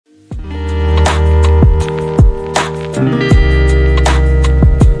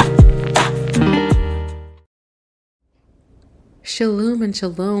Shalom and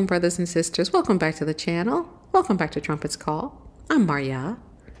shalom, brothers and sisters. Welcome back to the channel. Welcome back to Trumpet's Call. I'm Maria.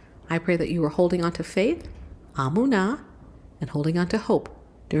 I pray that you are holding on to faith, amunah, and holding on to hope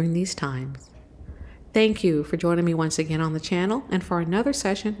during these times. Thank you for joining me once again on the channel and for another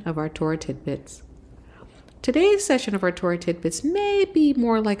session of our Torah Tidbits. Today's session of our Torah Tidbits may be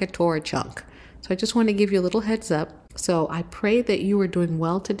more like a Torah chunk, so I just want to give you a little heads up. So I pray that you are doing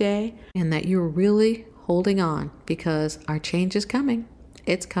well today and that you're really holding on, because our change is coming.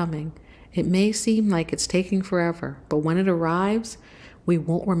 It's coming. It may seem like it's taking forever, but when it arrives, we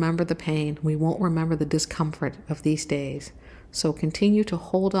won't remember the pain. We won't remember the discomfort of these days. So continue to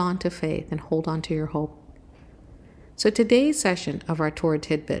hold on to faith and hold on to your hope. So today's session of our Torah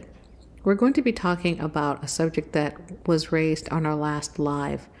Tidbit, we're going to be talking about a subject that was raised on our last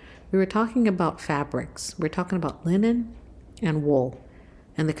live. We were talking about fabrics. We're talking about linen and wool,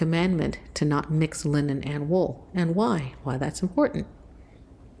 and the commandment to not mix linen and wool, and why that's important.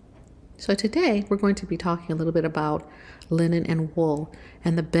 So today we're going to be talking a little bit about linen and wool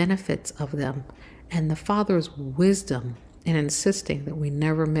and the benefits of them, and the Father's wisdom in insisting that we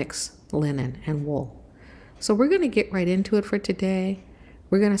never mix linen and wool. So we're going to get right into it for today.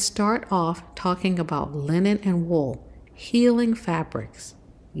 We're going to start off talking about linen and wool, healing fabrics.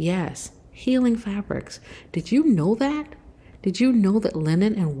 Yes, healing fabrics. Did you know that? Did you know that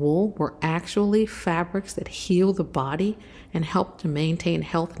linen and wool were actually fabrics that heal the body and help to maintain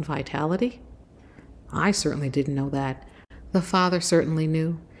health and vitality? I certainly didn't know that. The Father certainly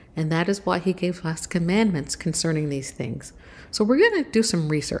knew, and that is why he gave us commandments concerning these things. So we're going to do some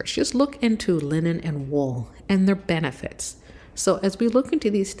research. Just look into linen and wool and their benefits. So as we look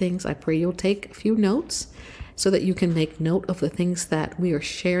into these things, I pray you'll take a few notes so that you can make note of the things that we are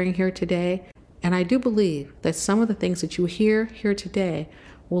sharing here today. And I do believe that some of the things that you hear here today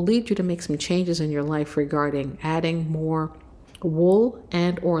will lead you to make some changes in your life regarding adding more wool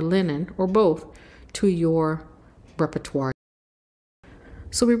and or linen, or both, to your repertoire.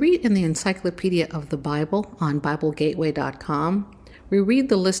 So we read in the Encyclopedia of the Bible on BibleGateway.com, we read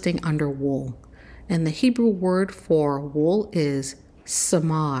the listing under wool. And the Hebrew word for wool is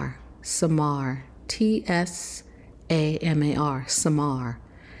samar, samar, T-S-A-M-A-R, samar.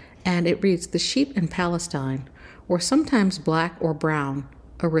 And it reads, the sheep in Palestine were sometimes black or brown,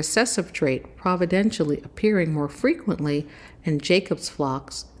 a recessive trait providentially appearing more frequently in Jacob's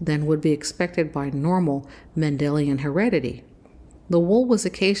flocks than would be expected by normal Mendelian heredity. The wool was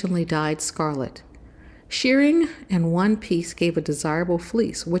occasionally dyed scarlet. Shearing in one piece gave a desirable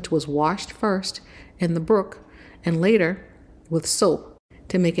fleece, which was washed first in the brook and later with soap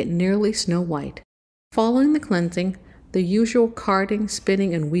to make it nearly snow white. Following the cleansing, the usual carding,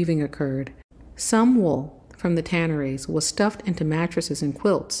 spinning, and weaving occurred. Some wool from the tanneries was stuffed into mattresses and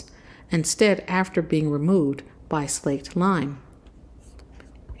quilts, instead after being removed by slaked lime.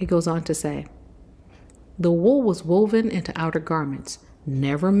 It goes on to say, the wool was woven into outer garments,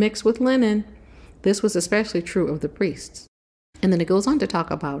 never mixed with linen. This was especially true of the priests. And then it goes on to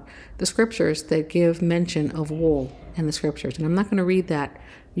talk about the scriptures that give mention of wool in the scriptures. And I'm not going to read that.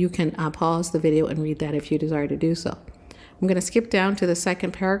 You can pause the video and read that if you desire to do so. I'm going to skip down to the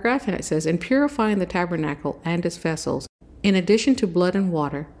second paragraph, and it says, in purifying the tabernacle and its vessels, in addition to blood and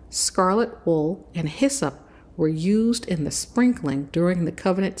water, scarlet wool and hyssop were used in the sprinkling during the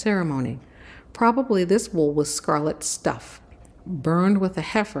covenant ceremony. Probably this wool was scarlet stuff, burned with a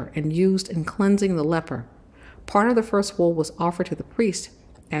heifer and used in cleansing the leper. Part of the first wool was offered to the priest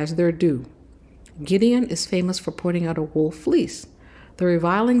as their due. Gideon is famous for putting out a wool fleece. The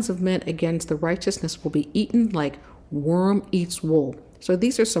revilings of men against the righteousness will be eaten like worm eats wool. So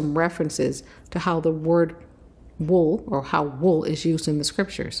these are some references to how the word wool, or how wool, is used in the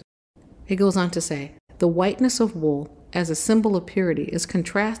scriptures. It goes on to say, the whiteness of wool as a symbol of purity is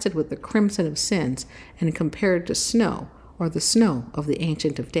contrasted with the crimson of sins and compared to snow, or the snow of the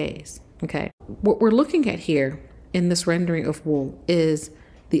Ancient of Days. Okay, what we're looking at here in this rendering of wool is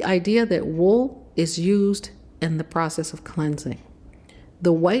the idea that wool is used in the process of cleansing.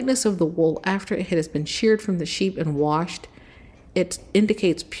 The whiteness of the wool after it has been sheared from the sheep and washed, it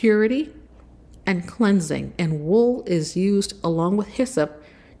indicates purity and cleansing, and wool is used along with hyssop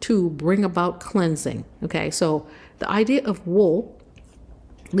to bring about cleansing. Okay, so the idea of wool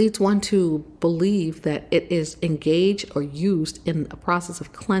leads one to believe that it is engaged or used in a process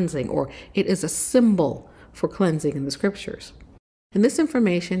of cleansing, or it is a symbol for cleansing in the scriptures. And this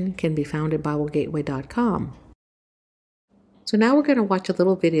information can be found at BibleGateway.com. So now we're going to watch a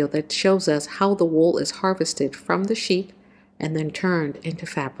little video that shows us how the wool is harvested from the sheep and then turned into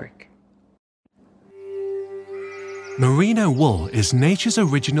fabric. Merino wool is nature's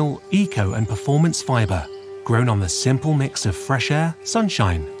original eco and performance fiber. grown on the simple mix of fresh air,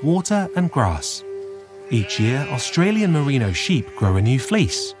 sunshine, water and grass. Each year, Australian merino sheep grow a new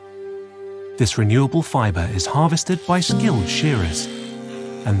fleece. This renewable fibre is harvested by skilled shearers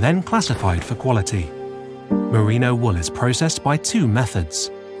and then classified for quality. Merino wool is processed by two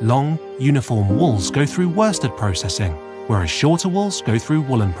methods. Long, uniform wools go through worsted processing, whereas shorter wools go through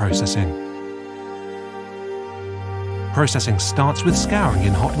woolen processing. Processing starts with scouring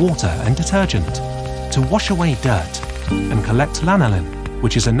in hot water and detergent to wash away dirt and collect lanolin,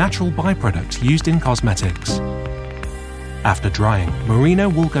 which is a natural byproduct used in cosmetics. After drying, merino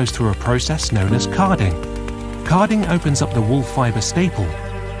wool goes through a process known as carding. Carding opens up the wool fibre staple,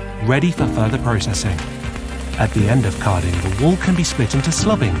 ready for further processing. At the end of carding, the wool can be split into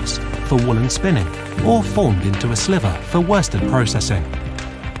slubbings for woolen spinning or formed into a sliver for worsted processing.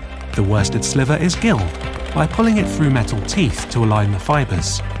 The worsted sliver is gilled by pulling it through metal teeth to align the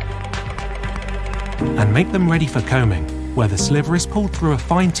fibres and make them ready for combing, where the sliver is pulled through a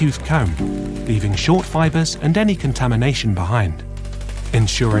fine-toothed comb, leaving short fibres and any contamination behind,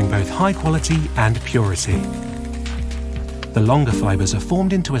 ensuring both high quality and purity. The longer fibres are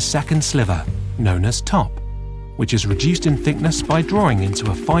formed into a second sliver, known as top, which is reduced in thickness by drawing into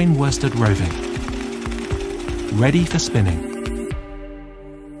a fine worsted roving, ready for spinning.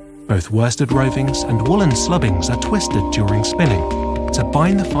 Both worsted rovings and woolen slubbings are twisted during spinning to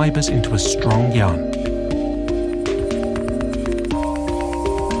bind the fibres into a strong yarn.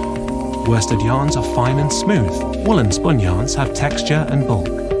 Worsted yarns are fine and smooth. Woolen spun yarns have texture and bulk.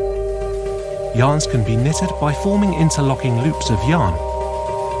 Yarns can be knitted by forming interlocking loops of yarn,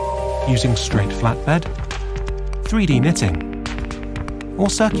 using straight flatbed, 3D knitting, or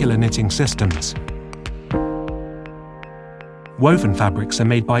circular knitting systems. Woven fabrics are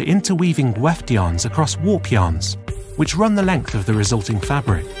made by interweaving weft yarns across warp yarns, which run the length of the resulting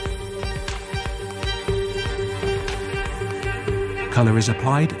fabric. Colour is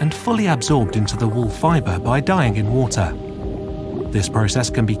applied and fully absorbed into the wool fibre by dyeing in water. This process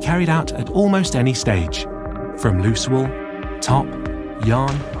can be carried out at almost any stage, from loose wool, top,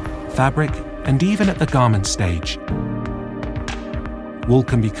 yarn, fabric, and even at the garment stage. Wool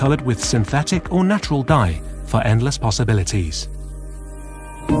can be coloured with synthetic or natural dye for endless possibilities.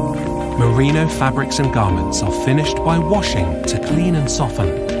 Merino fabrics and garments are finished by washing to clean and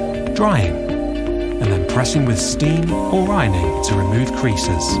soften, drying, and then pressing with steam or ironing to remove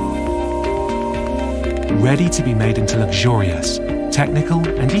creases. Ready to be made into luxurious, technical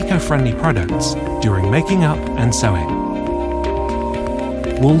and eco-friendly products during making up and sewing.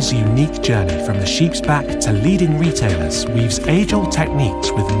 Wool's unique journey from the sheep's back to leading retailers weaves age-old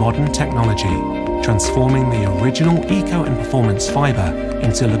techniques with modern technology, transforming the original eco and performance fibre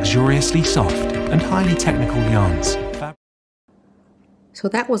into luxuriously soft and highly technical yarns. So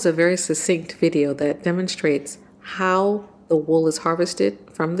that was a very succinct video that demonstrates how the wool is harvested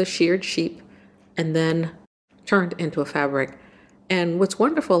from the sheared sheep and then turned into a fabric. And what's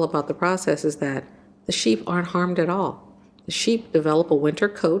wonderful about the process is that the sheep aren't harmed at all. The sheep develop a winter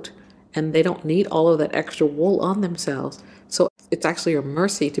coat and they don't need all of that extra wool on themselves. So it's actually a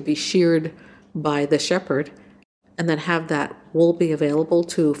mercy to be sheared by the shepherd and then have that wool be available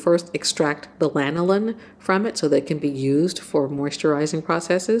to first extract the lanolin from it so that it can be used for moisturizing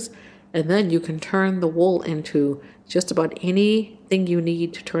processes. And then you can turn the wool into just about anything you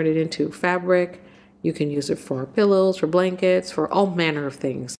need to turn it into fabric. You can use it for pillows, for blankets, for all manner of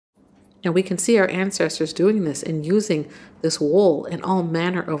things. And we can see our ancestors doing this and using this wool in all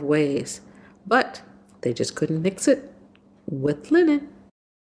manner of ways. But they just couldn't mix it with linen.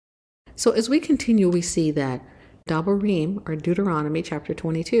 So as we continue, we see that Dabarim, or Deuteronomy chapter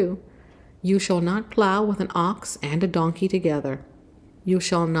 22, you shall not plow with an ox and a donkey together. You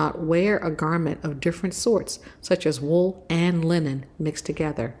shall not wear a garment of different sorts, such as wool and linen mixed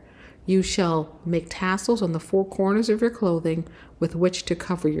together. You shall make tassels on the four corners of your clothing with which to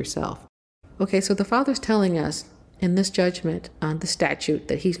cover yourself. Okay, so the Father's telling us in this judgment on the statute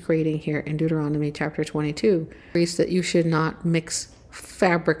that he's creating here in Deuteronomy chapter 22, reads that you should not mix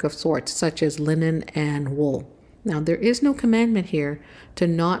fabric of sorts, such as linen and wool. Now, there is no commandment here to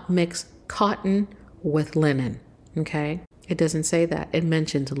not mix cotton with linen, okay? It doesn't say that. It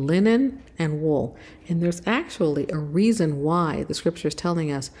mentions linen and wool. And there's actually a reason why the scripture is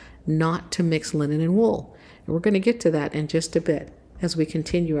telling us not to mix linen and wool. And we're going to get to that in just a bit as we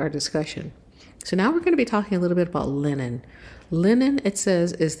continue our discussion. So now we're going to be talking a little bit about linen. Linen, it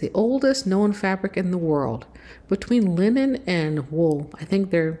says, is the oldest known fabric in the world. Between linen and wool, I think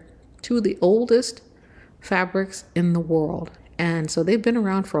they're two of the oldest fabrics in the world. And so they've been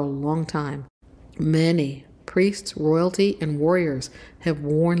around for a long time. Many priests, royalty, and warriors have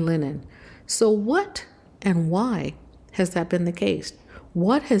worn linen. So what And why has that been the case?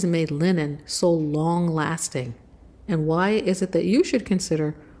 What has made linen so long lasting? And why is it that you should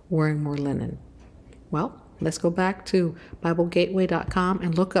consider wearing more linen? Well, let's go back to BibleGateway.com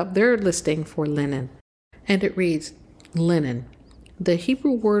and look up their listing for linen. And it reads, linen. The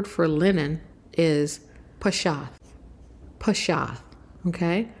Hebrew word for linen is pashath. Pashath,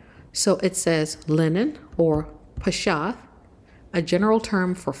 okay? So it says linen or pashath, a general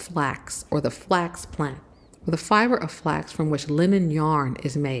term for flax or the flax plant, or the fiber of flax from which linen yarn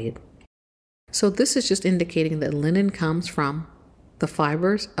is made. So this is just indicating that linen comes from the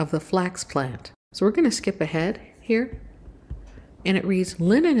fibers of the flax plant. So we're going to skip ahead here. And it reads,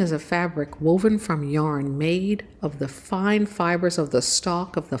 linen is a fabric woven from yarn made of the fine fibers of the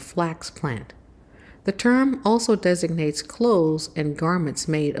stalk of the flax plant. The term also designates clothes and garments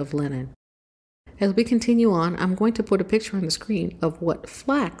made of linen. As we continue on, I'm going to put a picture on the screen of what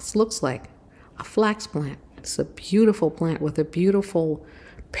flax looks like. A flax plant. It's a beautiful plant with a beautiful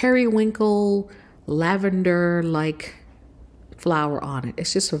periwinkle, lavender-like flower on it.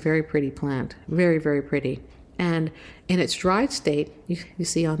 It's just a very pretty plant. Very, very pretty. And in its dried state, you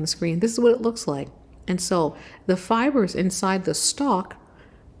see on the screen, this is what it looks like. And so the fibers inside the stalk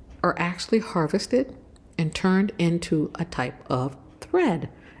are actually harvested and turned into a type of thread.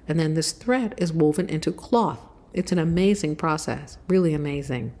 And then this thread is woven into cloth. It's an amazing process, really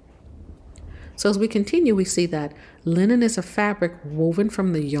amazing. So as we continue, we see that linen is a fabric woven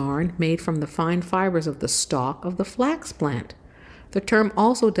from the yarn made from the fine fibers of the stalk of the flax plant. The term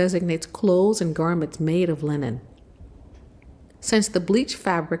also designates clothes and garments made of linen. Since the bleached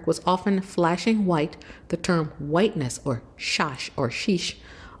fabric was often flashing white, the term whiteness or shash or sheesh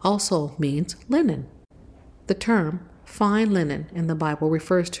also means linen. The term fine linen in the Bible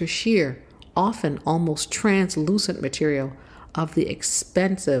refers to sheer, often almost translucent material of the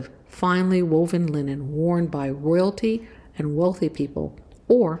expensive, finely woven linen worn by royalty and wealthy people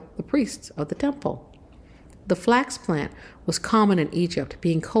or the priests of the temple. The flax plant was common in Egypt,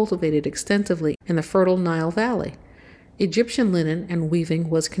 being cultivated extensively in the fertile Nile Valley. Egyptian linen and weaving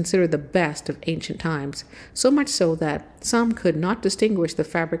was considered the best of ancient times, so much so that some could not distinguish the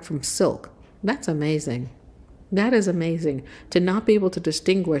fabric from silk. That's amazing. That is amazing, to not be able to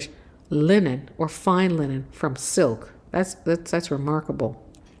distinguish linen or fine linen from silk. That's remarkable.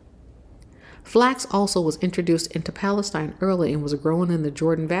 Flax also was introduced into Palestine early and was grown in the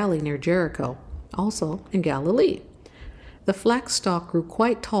Jordan Valley near Jericho, also in Galilee. The flax stalk grew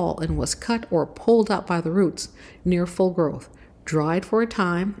quite tall and was cut or pulled out by the roots near full growth, dried for a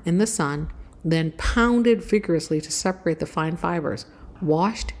time in the sun, then pounded vigorously to separate the fine fibers,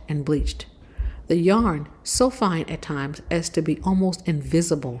 washed and bleached. The yarn, so fine at times as to be almost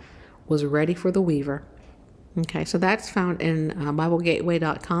invisible, was ready for the weaver. Okay, so that's found in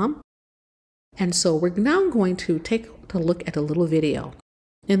BibleGateway.com. And so we're now going to take a look at a little video.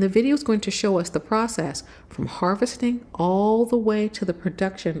 And the video is going to show us the process from harvesting all the way to the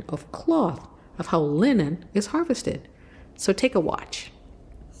production of cloth, of how linen is harvested. So take a watch.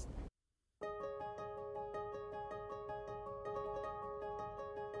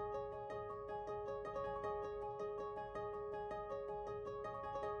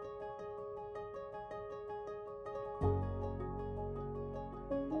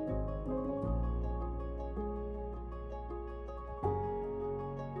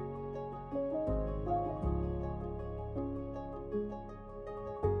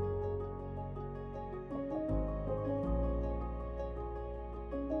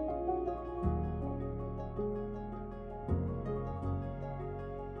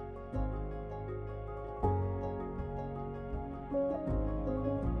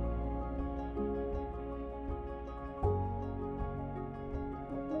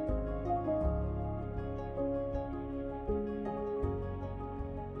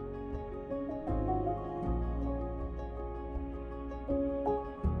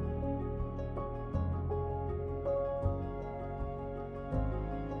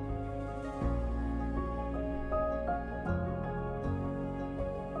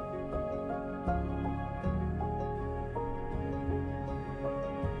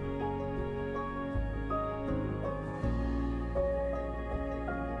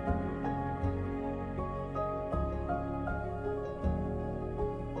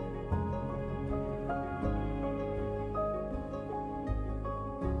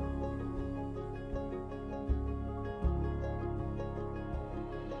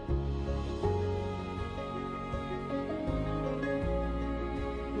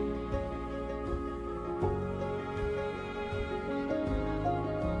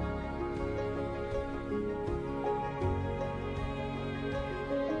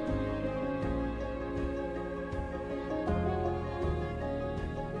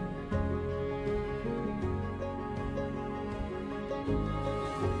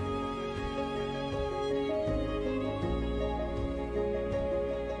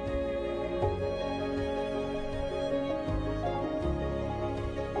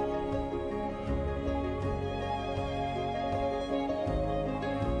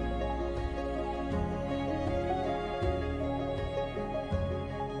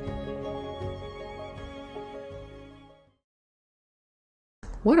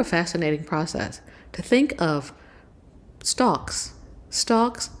 What a fascinating process. To think of stalks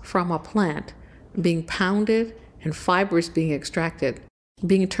from a plant being pounded and fibers being extracted,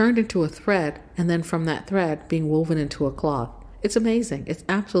 being turned into a thread, and then from that thread being woven into a cloth. It's amazing. It's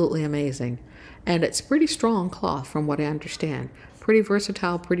absolutely amazing. And it's pretty strong cloth from what I understand. Pretty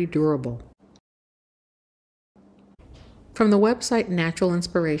versatile, pretty durable. From the website Natural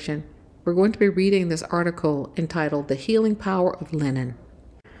Inspiration, we're going to be reading this article entitled The Healing Power of Linen.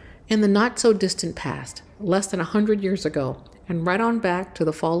 In the not so distant past, less than 100 years ago, and right on back to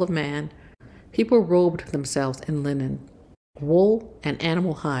the fall of man, people robed themselves in linen, wool, and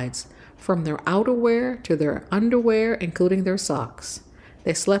animal hides, from their outerwear to their underwear, including their socks.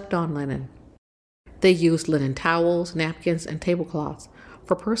 They slept on linen. They used linen towels, napkins, and tablecloths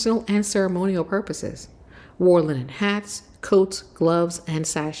for personal and ceremonial purposes, wore linen hats, coats, gloves, and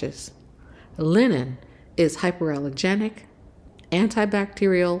sashes. Linen is hypoallergenic,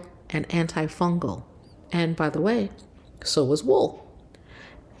 antibacterial, and antifungal. And by the way, so is wool.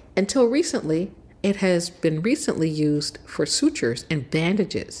 Until recently, it has been recently used for sutures and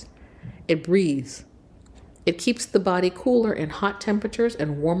bandages. It breathes. It keeps the body cooler in hot temperatures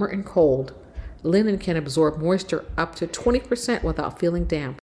and warmer in cold. Linen can absorb moisture up to 20% without feeling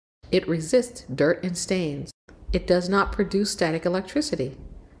damp. It resists dirt and stains. It does not produce static electricity.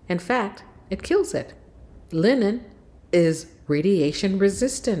 In fact, it kills it. Linen is radiation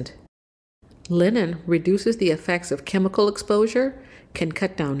resistant. Linen reduces the effects of chemical exposure, can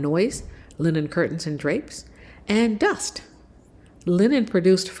cut down noise, linen curtains and drapes, and dust. Linen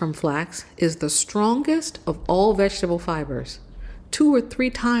produced from flax is the strongest of all vegetable fibers, 2 or 3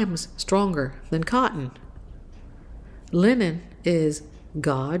 times stronger than cotton. Linen is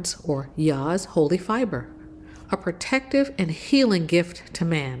God's or Yah's holy fiber, a protective and healing gift to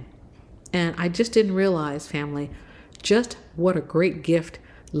man. And I just didn't realize, family, just what a great gift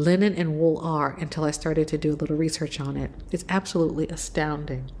linen and wool are until I started to do a little research on it. It's absolutely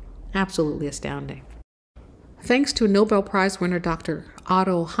astounding. Absolutely astounding. Thanks to Nobel Prize winner Dr.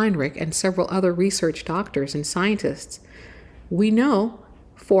 Otto Heinrich and several other research doctors and scientists, we know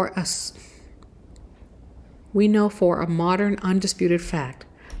for a modern undisputed fact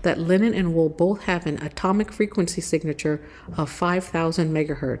that linen and wool both have an atomic frequency signature of 5,000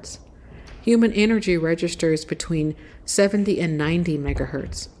 megahertz. Human energy registers between 70 and 90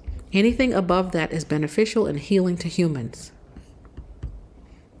 megahertz. Anything above that is beneficial and healing to humans.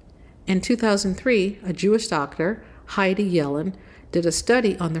 In 2003, a Jewish doctor, Heidi Yellen, did a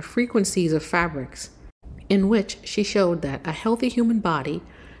study on the frequencies of fabrics, in which she showed that a healthy human body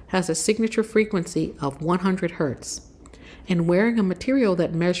has a signature frequency of 100 hertz, and wearing a material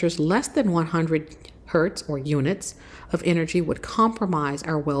that measures less than 100 hertz or units of energy would compromise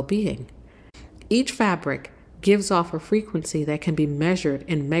our well-being. Each fabric gives off a frequency that can be measured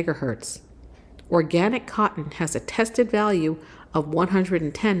in megahertz. Organic cotton has a tested value of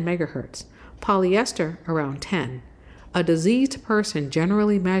 110 megahertz, polyester around 10. A diseased person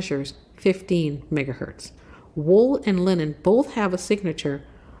generally measures 15 megahertz. Wool and linen both have a signature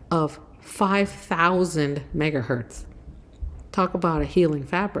of 5,000 megahertz. Talk about a healing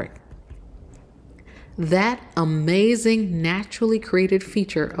fabric. That amazing naturally created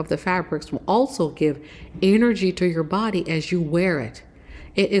feature of the fabrics will also give energy to your body as you wear it.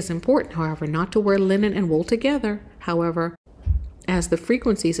 It is important, however, not to wear linen and wool together, however, as the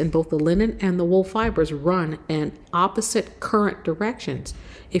frequencies in both the linen and the wool fibers run in opposite current directions.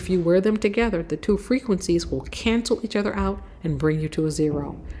 If you wear them together, the two frequencies will cancel each other out and bring you to a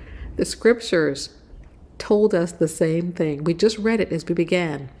zero. The scriptures told us the same thing. We just read it as we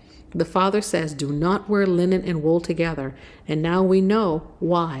began. The Father says, do not wear linen and wool together. And now we know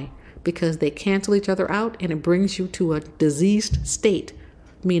why. Because they cancel each other out and it brings you to a diseased state.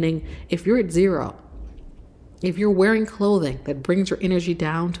 Meaning, if you're at zero, if you're wearing clothing that brings your energy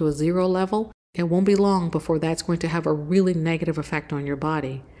down to a zero level, it won't be long before that's going to have a really negative effect on your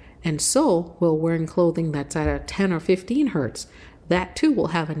body. And so will wearing clothing that's at a 10 or 15 hertz. That too will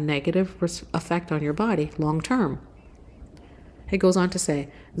have a negative effect on your body long term. It goes on to say,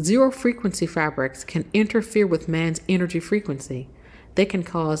 zero frequency fabrics can interfere with man's energy frequency. They can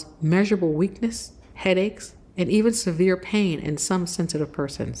cause measurable weakness, headaches, and even severe pain in some sensitive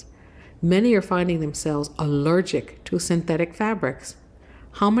persons. Many are finding themselves allergic to synthetic fabrics.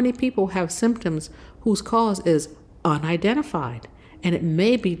 How many people have symptoms whose cause is unidentified, and it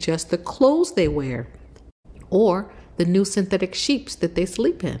may be just the clothes they wear or the new synthetic sheets that they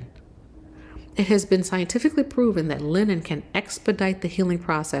sleep in? It has been scientifically proven that linen can expedite the healing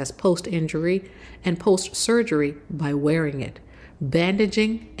process post-injury and post-surgery by wearing it,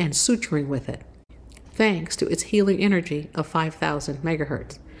 bandaging, and suturing with it. thanks to its healing energy of 5,000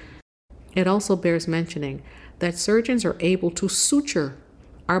 megahertz. It also bears mentioning that surgeons are able to suture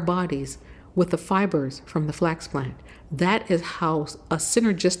our bodies with the fibers from the flax plant. That is how a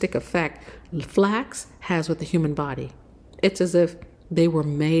synergistic effect flax has with the human body. It's as if they were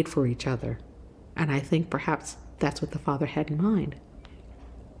made for each other. And I think perhaps that's what the Father had in mind.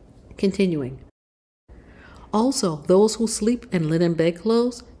 Continuing. Also, those who sleep in linen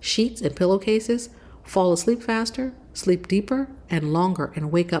bedclothes, sheets, and pillowcases fall asleep faster, sleep deeper and longer,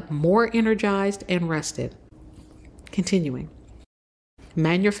 and wake up more energized and rested. Continuing.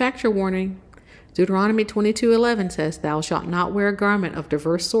 Manufacture warning. Deuteronomy 22:11 says, "Thou shalt not wear a garment of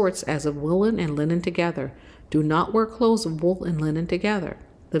diverse sorts, as of woolen and linen together. Do not wear clothes of wool and linen together."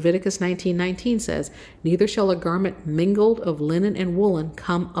 Leviticus 19:19 says, "Neither shall a garment mingled of linen and woolen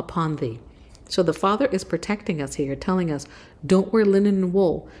come upon thee." So the Father is protecting us here, telling us, don't wear linen and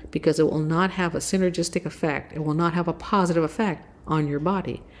wool, because it will not have a synergistic effect. It will not have a positive effect on your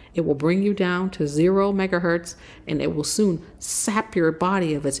body. It will bring you down to 0 megahertz, and it will soon sap your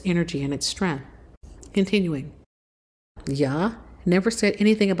body of its energy and its strength. Continuing. Yah never said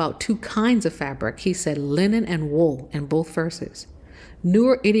anything about 2 kinds of fabric. He said linen and wool in both verses.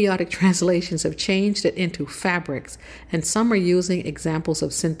 Newer idiotic translations have changed it into fabrics, and some are using examples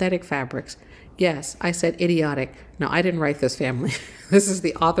of synthetic fabrics. Yes, I said idiotic. No, I didn't write this, family. This is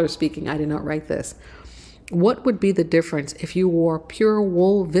the author speaking. I did not write this. What would be the difference if you wore pure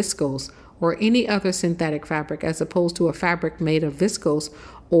wool viscose or any other synthetic fabric as opposed to a fabric made of viscose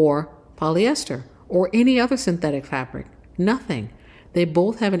or polyester or any other synthetic fabric? Nothing. They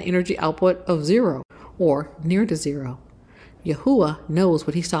both have an energy output of 0 or near to 0. Yahuah knows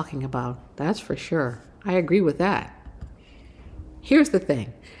what he's talking about. That's for sure. I agree with that. Here's the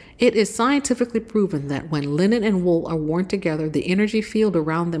thing. It is scientifically proven that when linen and wool are worn together, the energy field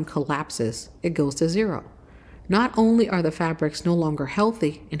around them collapses. It goes to 0. Not only are the fabrics no longer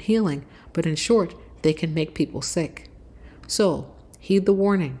healthy and healing, but in short, they can make people sick. So, heed the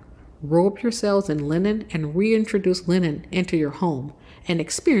warning. Robe yourselves in linen and reintroduce linen into your home and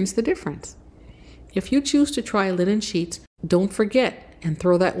experience the difference. If you choose to try linen sheets, don't forget and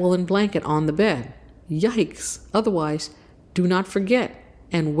throw that woolen blanket on the bed. Yikes! Otherwise, do not forget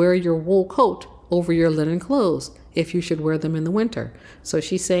and wear your wool coat over your linen clothes if you should wear them in the winter. So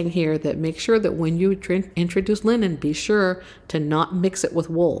she's saying here that make sure that when you introduce linen, be sure to not mix it with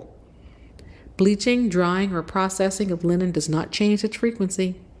wool. Bleaching, drying, or processing of linen does not change its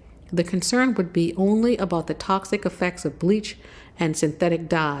frequency. The concern would be only about the toxic effects of bleach and synthetic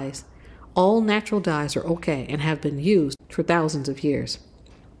dyes. All natural dyes are okay and have been used for thousands of years.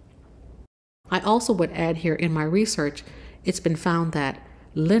 I also would add here in my research, it's been found that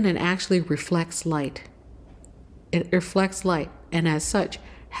linen actually reflects light. It reflects light, and as such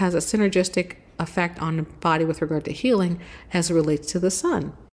has a synergistic effect on the body with regard to healing as it relates to the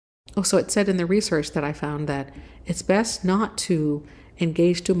sun. Oh, so it said in the research that I found that it's best not to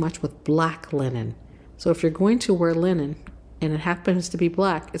engage too much with black linen. So if you're going to wear linen and it happens to be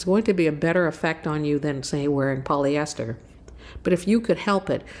black, it's going to be a better effect on you than, say, wearing polyester. But if you could help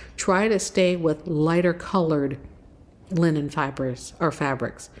it, try to stay with lighter colored linen fibers or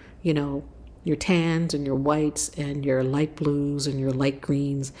fabrics. You know, your tans and your whites and your light blues and your light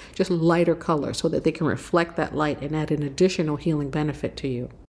greens, just lighter colors so that they can reflect that light and add an additional healing benefit to you.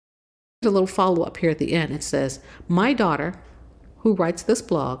 There's a little follow-up here at the end. It says, my daughter, who writes this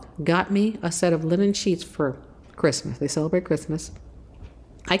blog, got me a set of linen sheets for Christmas. They celebrate Christmas.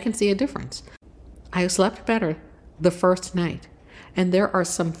 I can see a difference. I slept better the first night. And there are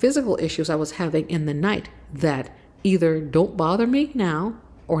some physical issues I was having in the night that either don't bother me now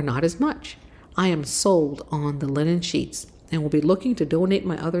or not as much. I am sold on the linen sheets and will be looking to donate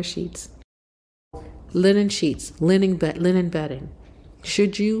my other sheets. Linen sheets, linen bedding.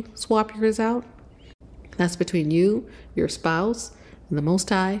 Should you swap yours out? That's between you, your spouse, the Most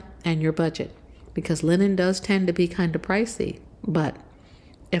High, and your budget. Because linen does tend to be kind of pricey. But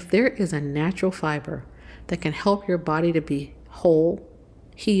if there is a natural fiber that can help your body to be whole,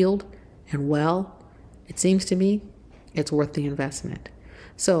 healed, and well, it seems to me it's worth the investment.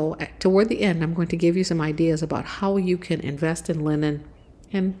 So toward the end, I'm going to give you some ideas about how you can invest in linen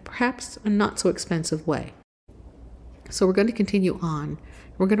in perhaps a not so expensive way. So we're going to continue on.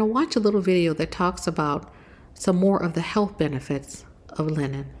 We're going to watch a little video that talks about some more of the health benefits of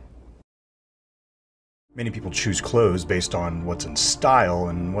linen. Many people choose clothes based on what's in style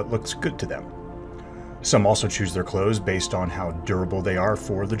and what looks good to them. Some also choose their clothes based on how durable they are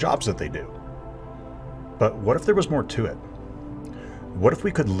for the jobs that they do. But what if there was more to it? What if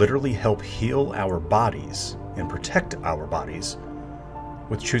we could literally help heal our bodies and protect our bodies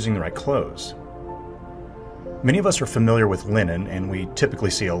with choosing the right clothes? Many of us are familiar with linen, and we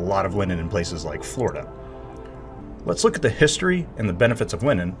typically see a lot of linen in places like Florida. Let's look at the history and the benefits of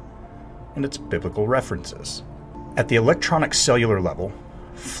linen and its biblical references. At the electronic cellular level,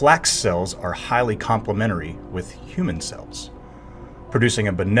 flax cells are highly complementary with human cells, producing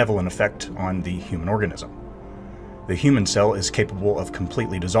a benevolent effect on the human organism. The human cell is capable of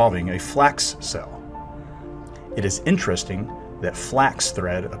completely dissolving a flax cell. It is interesting that flax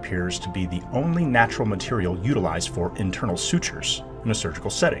thread appears to be the only natural material utilized for internal sutures in a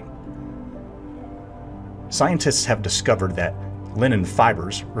surgical setting. Scientists have discovered that linen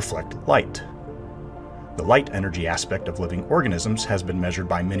fibers reflect light. The light energy aspect of living organisms has been measured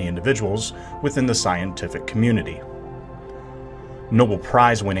by many individuals within the scientific community. Nobel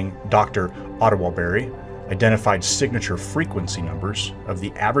Prize-winning Dr. Otto identified signature frequency numbers of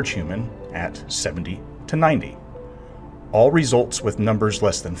the average human at 70 to 90. All results with numbers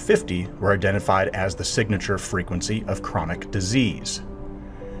less than 50 were identified as the signature frequency of chronic disease.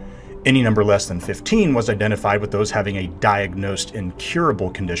 Any number less than 15 was identified with those having a diagnosed incurable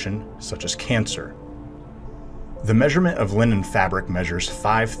condition such as cancer. The measurement of linen fabric measures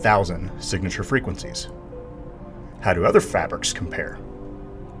 5,000 signature frequencies. How do other fabrics compare?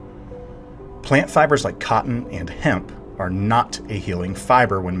 Plant fibers like cotton and hemp are not a healing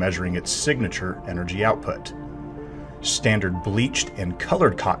fiber when measuring its signature energy output. Standard bleached and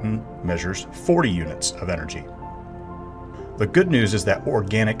colored cotton measures 40 units of energy. The good news is that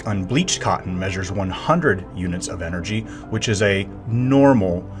organic unbleached cotton measures 100 units of energy, which is a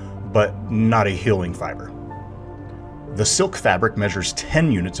normal but not a healing fiber. The silk fabric measures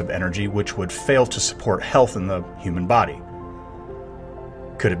 10 units of energy, which would fail to support health in the human body.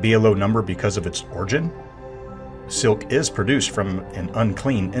 Could it be a low number because of its origin? Silk is produced from an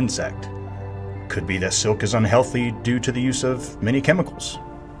unclean insect. Could be that silk is unhealthy due to the use of many chemicals.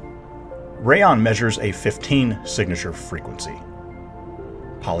 Rayon measures a 15 signature frequency.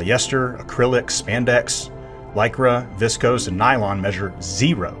 Polyester, acrylic, spandex, lycra, viscose, and nylon measure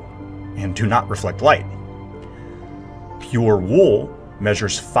 0 and do not reflect light. Pure wool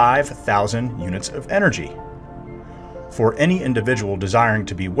measures 5,000 units of energy. For any individual desiring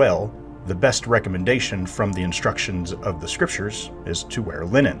to be well, the best recommendation from the instructions of the scriptures is to wear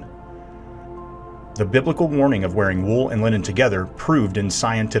linen. The biblical warning of wearing wool and linen together proved in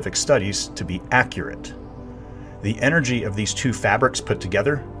scientific studies to be accurate. The energy of these two fabrics put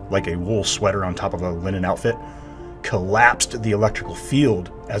together, like a wool sweater on top of a linen outfit, collapsed the electrical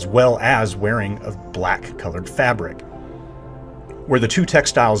field as well as wearing of black-colored fabric. Where the two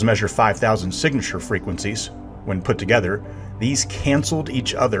textiles measure 5,000 signature frequencies, when put together, these canceled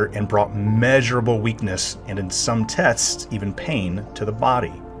each other and brought measurable weakness and in some tests even pain to the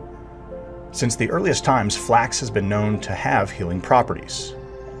body. Since the earliest times, flax has been known to have healing properties.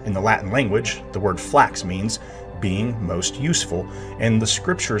 In the Latin language, the word flax means being most useful, and the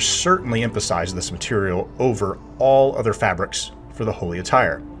scriptures certainly emphasize this material over all other fabrics for the holy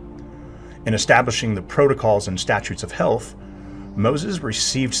attire. In establishing the protocols and statutes of health, Moses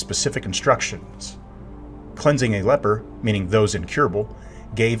received specific instructions. Cleansing a leper, meaning those incurable,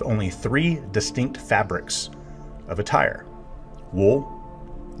 gave only 3 distinct fabrics of attire: wool,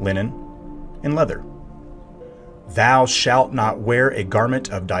 linen, and leather. Thou shalt not wear a garment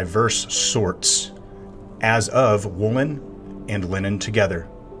of diverse sorts, as of woolen and linen together.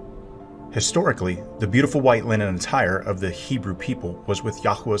 Historically, the beautiful white linen attire of the Hebrew people was with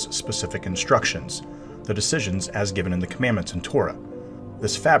Yahuah's specific instructions, the decisions as given in the commandments in Torah.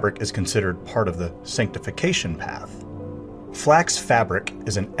 This fabric is considered part of the sanctification path. Flax fabric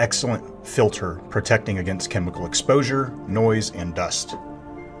is an excellent filter protecting against chemical exposure, noise, and dust.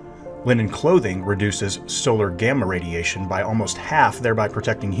 Linen clothing reduces solar gamma radiation by almost half, thereby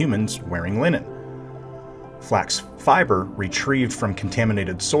protecting humans wearing linen. Flax fiber retrieved from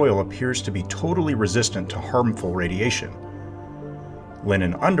contaminated soil appears to be totally resistant to harmful radiation.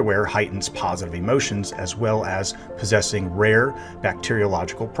 Linen underwear heightens positive emotions as well as possessing rare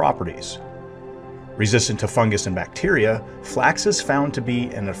bacteriological properties. Resistant to fungus and bacteria, flax is found to be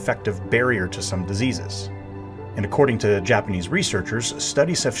an effective barrier to some diseases. And according to Japanese researchers,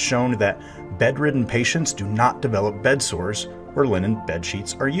 studies have shown that bedridden patients do not develop bed sores where linen bed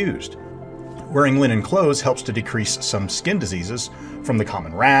sheets are used. Wearing linen clothes helps to decrease some skin diseases, from the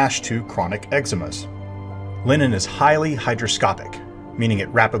common rash to chronic eczemas. Linen is highly hygroscopic, meaning it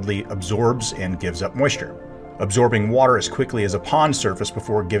rapidly absorbs and gives up moisture. Absorbing water as quickly as a pond surface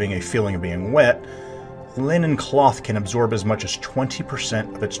before giving a feeling of being wet, linen cloth can absorb as much as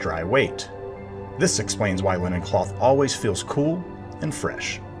 20% of its dry weight. This explains why linen cloth always feels cool and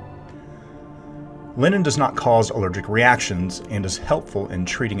fresh. Linen does not cause allergic reactions and is helpful in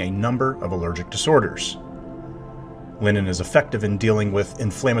treating a number of allergic disorders. Linen is effective in dealing with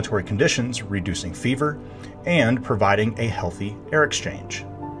inflammatory conditions, reducing fever, and providing a healthy air exchange.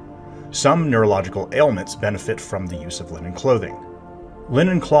 Some neurological ailments benefit from the use of linen clothing.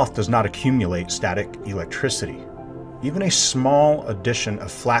 Linen cloth does not accumulate static electricity. Even a small addition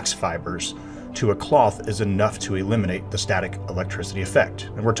of flax fibers to a cloth is enough to eliminate the static electricity effect,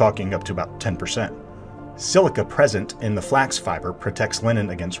 and we're talking up to about 10%. Silica present in the flax fiber protects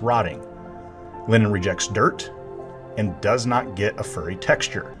linen against rotting. Linen rejects dirt and does not get a furry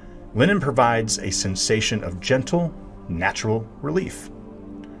texture. Linen provides a sensation of gentle, natural relief.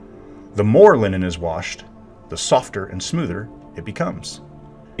 The more linen is washed, the softer and smoother it becomes.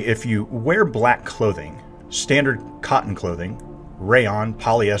 If you wear black clothing, standard cotton clothing, rayon,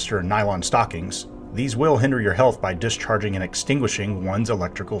 polyester, and nylon stockings, these will hinder your health by discharging and extinguishing one's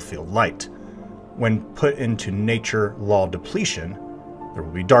electrical field light. When put into nature law depletion, there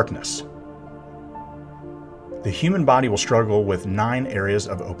will be darkness. The human body will struggle with 9 areas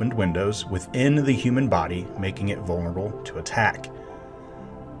of opened windows within the human body, making it vulnerable to attack.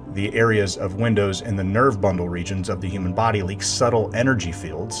 The areas of windows in the nerve bundle regions of the human body leak subtle energy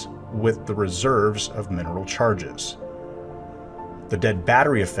fields with the reserves of mineral charges. The dead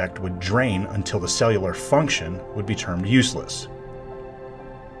battery effect would drain until the cellular function would be termed useless.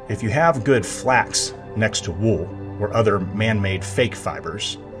 If you have good flax next to wool or other man-made fake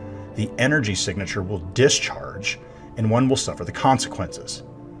fibers, the energy signature will discharge and one will suffer the consequences.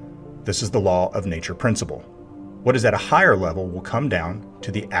 This is the law of nature principle. What is at a higher level will come down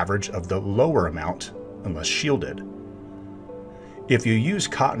to the average of the lower amount unless shielded. If you use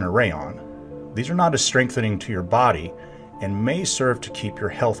cotton or rayon, these are not as strengthening to your body and may serve to keep your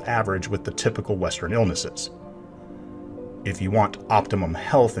health average with the typical Western illnesses. If you want optimum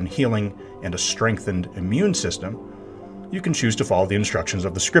health and healing and a strengthened immune system, you can choose to follow the instructions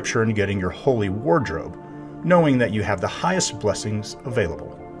of the scripture in getting your holy wardrobe, knowing that you have the highest blessings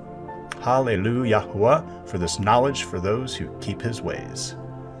available. Hallelujah, Yahuah, for this knowledge for those who keep his ways.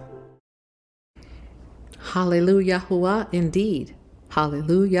 Hallelujah, Yahuah, indeed.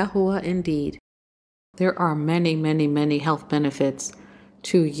 Hallelujah, Yahuah, indeed. There are many, many, many health benefits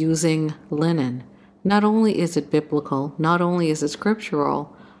to using linen. Not only is it biblical, not only is it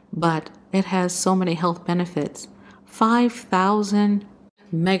scriptural, but it has so many health benefits. 5,000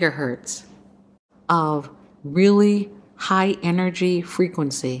 megahertz of really high energy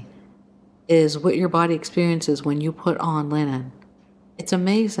frequency is what your body experiences when you put on linen. It's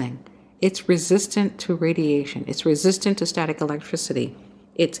amazing. It's resistant to radiation. It's resistant to static electricity.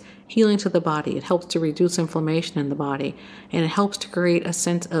 It's healing to the body. It helps to reduce inflammation in the body, and it helps to create a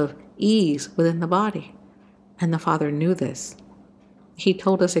sense of ease within the body. And the Father knew this. He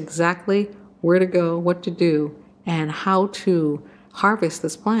told us exactly where to go, what to do, and how to harvest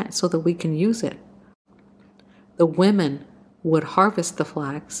this plant so that we can use it. The women would harvest the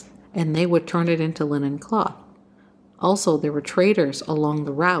flax and they would turn it into linen cloth. Also, there were traders along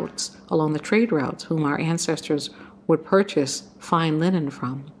the trade routes, whom our ancestors would purchase fine linen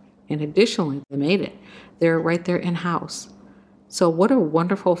from. And additionally, they made it. They're right there in-house. So what a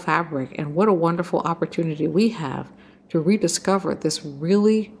wonderful fabric and what a wonderful opportunity we have to rediscover this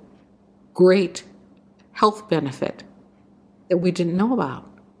really great health benefit that we didn't know about.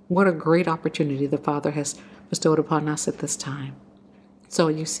 What a great opportunity the Father has bestowed upon us at this time. So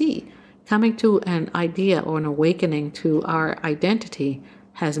you see, coming to an idea or an awakening to our identity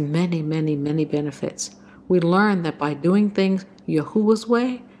has many, many, many benefits. We learn that by doing things Yahuah's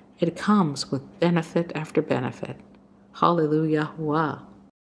way, it comes with benefit after benefit. Hallelujah. Yahuah.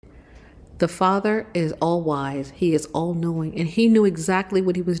 The Father is all-wise, He is all-knowing, and He knew exactly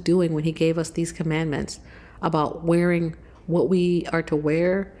what He was doing when He gave us these commandments about wearing what we are to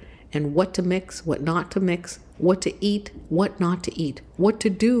wear and what to mix, what not to mix, what to eat, what not to eat, what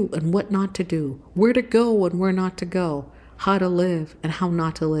to do and what not to do, where to go and where not to go, how to live and how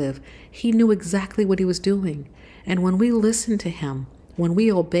not to live. He knew exactly what He was doing. And when we listen to Him, when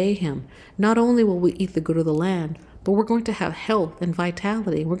we obey Him, not only will we eat the good of the land, but we're going to have health and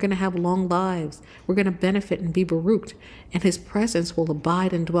vitality. We're going to have long lives. We're going to benefit and be baruched. And His presence will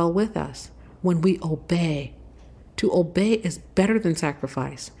abide and dwell with us when we obey. To obey is better than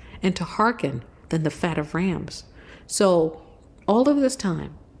sacrifice, and to hearken than the fat of rams. So all of this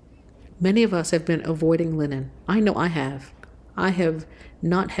time, many of us have been avoiding linen. I know I have. I have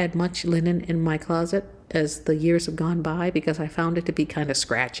not had much linen in my closet as the years have gone by because I found it to be kind of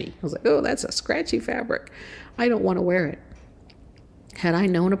scratchy. I was like, oh, that's a scratchy fabric. I don't want to wear it. Had I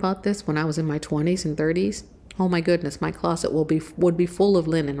known about this when I was in my 20s and 30s, oh my goodness, my closet would be full of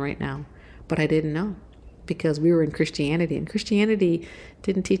linen right now. But I didn't know because we were in Christianity, and Christianity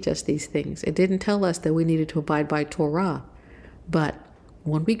didn't teach us these things. It didn't tell us that we needed to abide by Torah. But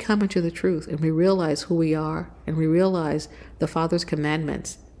when we come into the truth and we realize who we are and we realize the Father's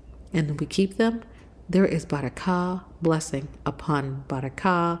commandments and we keep them, there is barakah, blessing upon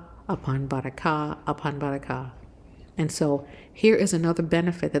barakah, upon barakah, upon barakah. And so here is another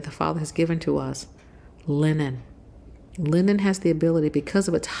benefit that the Father has given to us: linen. Linen has the ability, because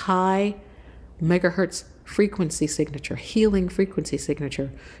of its high megahertz frequency signature, healing frequency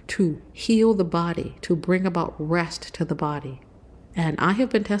signature, to heal the body, to bring about rest to the body. And I have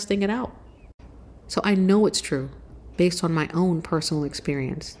been testing it out. So I know it's true based on my own personal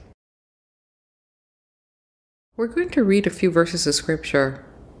experience. We're going to read a few verses of scripture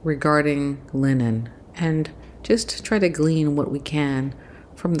regarding linen and just try to glean what we can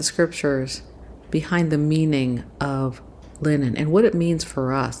from the scriptures behind the meaning of linen and what it means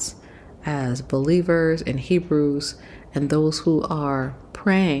for us as believers and Hebrews and those who are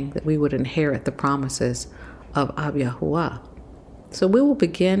praying that we would inherit the promises of Yahuah. So we will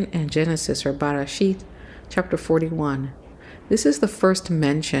begin in Genesis, or Bereshit, chapter 41. This is the first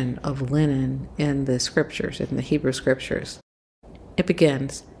mention of linen in the scriptures, in the Hebrew scriptures. It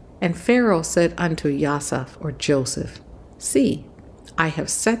begins, "And Pharaoh said unto Yosef," or Joseph, "See, I have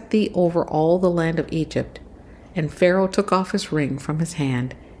set thee over all the land of Egypt." And Pharaoh took off his ring from his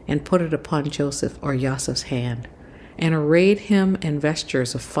hand and put it upon Joseph, or Joseph's hand, and arrayed him in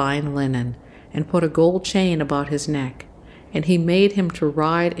vestures of fine linen, and put a gold chain about his neck. And he made him to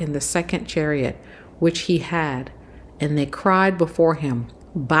ride in the second chariot which he had. And they cried before him,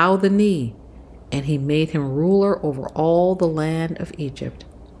 "Bow the knee." And he made him ruler over all the land of Egypt.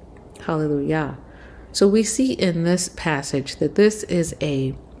 Hallelujah. So we see in this passage that this is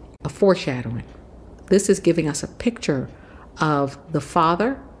a foreshadowing. This is giving us a picture of the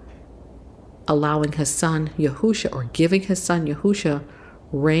Father allowing his son Yahusha, or giving his son Yahusha,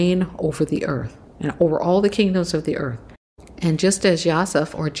 reign over the earth and over all the kingdoms of the earth. And just as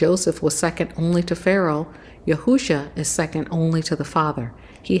Yosef, or Joseph, was second only to Pharaoh, Yahusha is second only to the Father.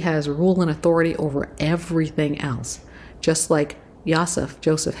 He has rule and authority over everything else. Just like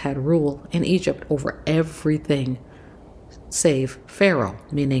Joseph had rule in Egypt over everything save Pharaoh,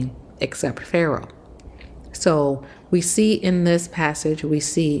 meaning except Pharaoh. So we see in this passage, we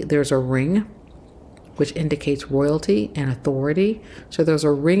see there's a ring, which indicates royalty and authority. So there's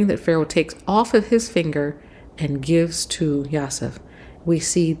a ring that Pharaoh takes off of his finger and gives to Yosef. We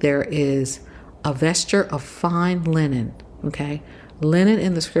see there is a vesture of fine linen. Okay, linen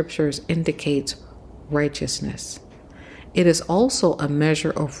in the scriptures indicates righteousness. It is also a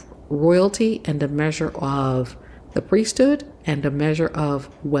measure of royalty and a measure of the priesthood and a measure of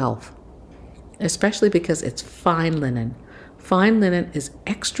wealth, especially because it's fine linen. Fine linen is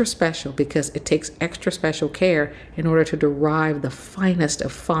extra special because it takes extra special care in order to derive the finest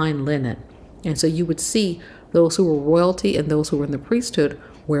of fine linen. And so you would see those who were royalty and those who were in the priesthood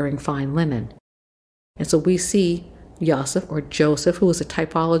wearing fine linen. And so we see Joseph, or Joseph, who is a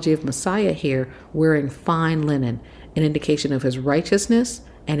typology of Messiah here, wearing fine linen, an indication of his righteousness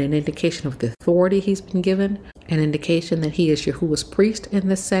and an indication of the authority he's been given, an indication that he is Yahuwah's priest in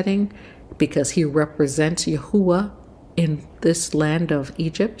this setting because he represents Yahuwah in this land of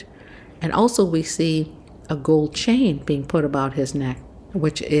Egypt. And also we see a gold chain being put about his neck,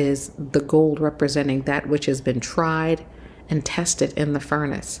 which is the gold representing that which has been tried and tested in the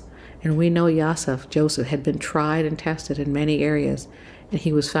furnace. And we know Joseph had been tried and tested in many areas, and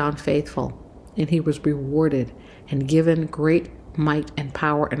he was found faithful, and he was rewarded and given great might and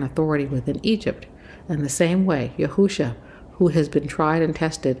power and authority within Egypt. In the same way, Yahusha, who has been tried and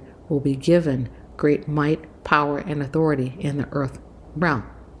tested, will be given great might, power, and authority in the earth realm.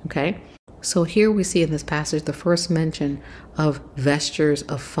 Okay? So here we see in this passage the first mention of vestures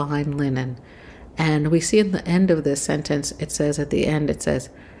of fine linen. And we see in the end of this sentence, it says,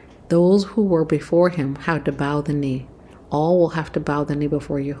 those who were before him had to bow the knee. All will have to bow the knee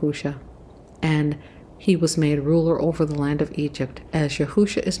before Yahusha. And he was made ruler over the land of Egypt. As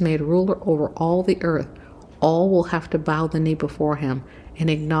Yahusha is made ruler over all the earth, all will have to bow the knee before him and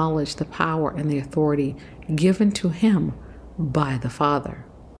acknowledge the power and the authority given to him by the Father.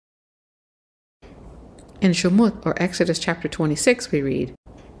 In Shemot, or Exodus chapter 26, we read,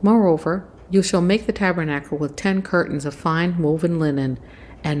 "Moreover, you shall make the tabernacle with 10 curtains of fine woven linen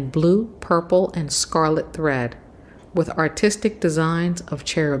and blue, purple, and scarlet thread, with artistic designs of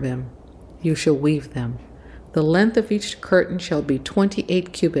cherubim. You shall weave them. The length of each curtain shall be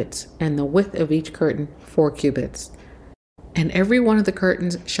 28 cubits, and the width of each curtain 4 cubits. And every one of the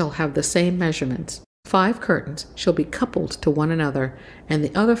curtains shall have the same measurements, 5 curtains shall be coupled to one another, and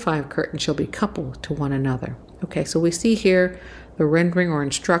the other 5 curtains shall be coupled to one another. Okay, so we see here the rendering or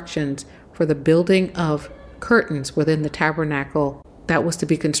instructions for the building of curtains within the tabernacle that was to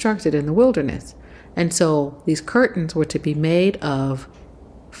be constructed in the wilderness. And so these curtains were to be made of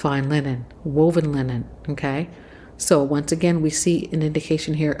fine linen, woven linen, okay? So once again, we see an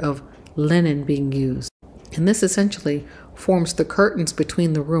indication here of linen being used. And this essentially forms the curtains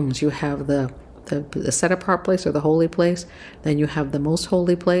between the rooms. You have the set-apart place or the holy place, then you have the most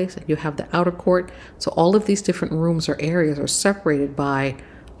holy place, and you have the outer court. So all of these different rooms or areas are separated by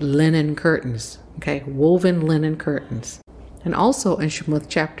linen curtains, okay? Woven linen curtains. And also in Shemot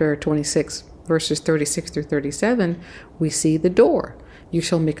chapter 26, verses 36 through 37, we see the door. You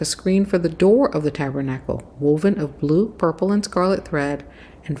shall make a screen for the door of the tabernacle, woven of blue, purple, and scarlet thread,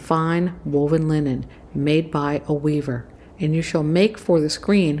 and fine woven linen, made by a weaver. And you shall make for the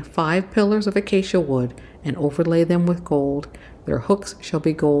screen 5 pillars of acacia wood, and overlay them with gold. Their hooks shall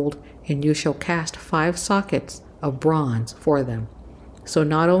be gold, and you shall cast 5 sockets of bronze for them. So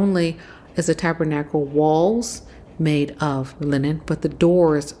not only is the tabernacle walls made of linen, but the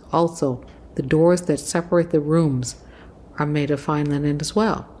doors also, the doors that separate the rooms, are made of fine linen as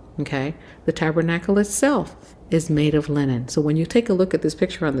well. Okay, the tabernacle itself is made of linen. So when you take a look at this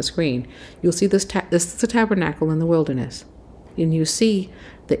picture on the screen, you'll see this is a tabernacle in the wilderness, and you see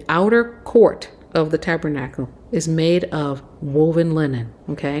the outer court of the tabernacle is made of woven linen.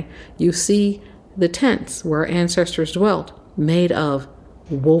 Okay, you see the tents where our ancestors dwelt, made of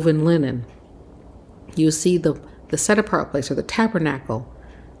woven linen. You see the set-apart place or the tabernacle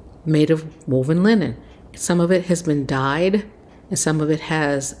made of woven linen. Some of it has been dyed, and some of it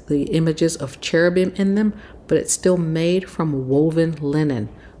has the images of cherubim in them, but it's still made from woven linen.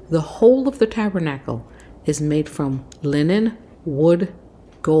 The whole of the tabernacle is made from linen, wood,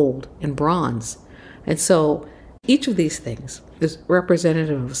 gold, and bronze. And so each of these things is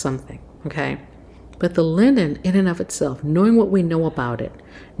representative of something, okay? But the linen in and of itself, knowing what we know about it,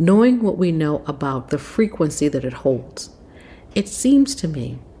 knowing what we know about the frequency that it holds, it seems to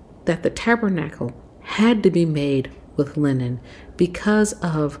me that the tabernacle had to be made with linen because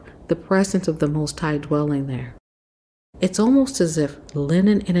of the presence of the Most High dwelling there. It's almost as if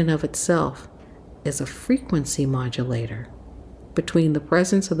linen in and of itself is a frequency modulator between the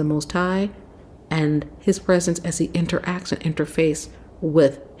presence of the Most High and his presence as he interacts and interface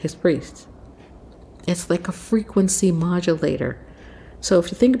with his priests. It's like a frequency modulator. So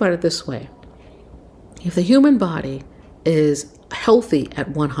if you think about it this way, if the human body is healthy at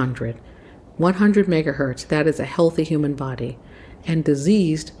 100 megahertz, that is a healthy human body, and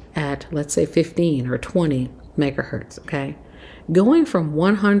diseased at, let's say, 15 or 20 megahertz, okay? Going from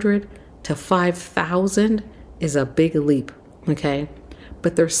 100 to 5,000 is a big leap, okay?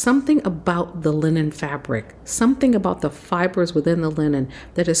 But there's something about the linen fabric, something about the fibers within the linen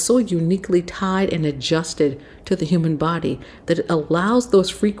that is so uniquely tied and adjusted to the human body that it allows those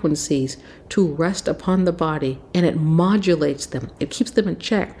frequencies to rest upon the body, and it modulates them. It keeps them in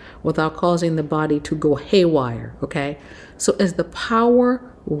check without causing the body to go haywire, okay? So as the power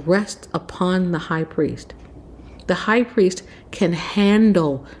rests upon the high priest can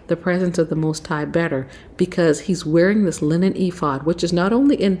handle the presence of the Most High better because he's wearing this linen ephod, which is not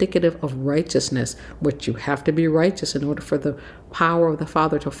only indicative of righteousness, which you have to be righteous in order for the power of the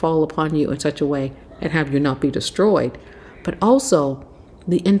Father to fall upon you in such a way and have you not be destroyed, but also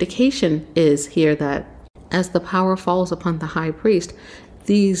the indication is here that as the power falls upon the high priest,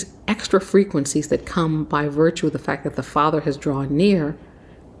 these extra frequencies that come by virtue of the fact that the Father has drawn near,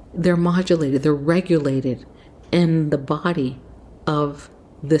 they're modulated, they're regulated in the body of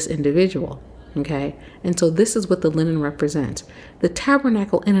this individual, okay? And so this is what the linen represents. The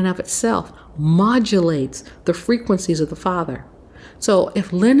tabernacle in and of itself modulates the frequencies of the Father. So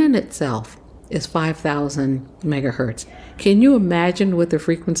if linen itself is 5,000 megahertz, can you imagine what the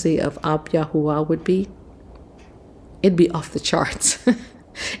frequency of Ab Yahuah would be? It'd be off the charts.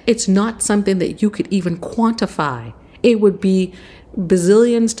 It's not something that you could even quantify. It would be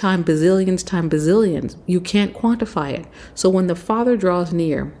bazillions times bazillions times bazillions. You can't quantify it. So when the Father draws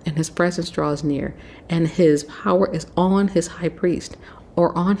near and his presence draws near and his power is on his high priest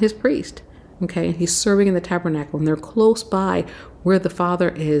or on his priest, okay, and he's serving in the tabernacle and they're close by where the Father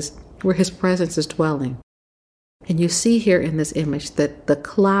is, where his presence is dwelling. And you see here in this image that the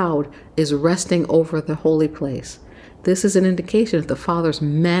cloud is resting over the holy place. This is an indication of the Father's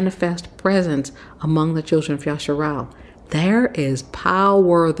manifest presence among the children of Yasharal. There is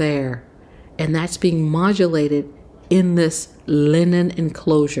power there, and that's being modulated in this linen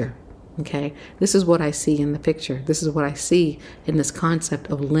enclosure, Okay, this is what I see in the picture. This is what I see in this concept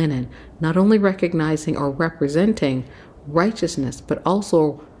of linen, not only recognizing or representing righteousness, but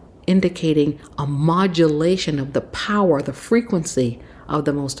also indicating a modulation of the power, the frequency of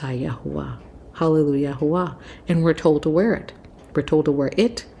the Most High Yahuah. Hallelujah, Yahuah. And we're told to wear it. We're told to wear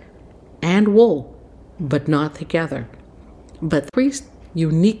it and wool, but not together. But priests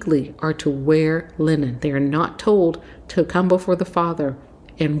uniquely are to wear linen. They are not told to come before the Father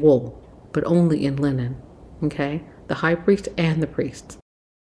in wool, but only in linen. Okay? The high priest and the priests.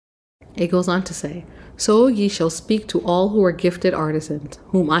 It goes on to say, "So ye shall speak to all who are gifted artisans,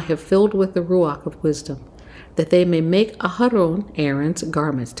 whom I have filled with the ruach of wisdom, that they may make Aharon, Aaron's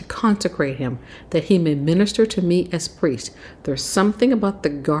garments, to consecrate him, that he may minister to me as priest." There's something about the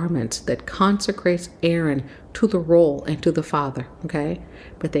garments that consecrates Aaron to the role and to the Father, okay?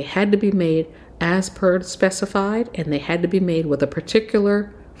 But they had to be made as per specified, and they had to be made with a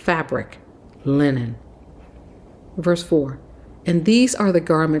particular fabric, linen. Verse 4, "And these are the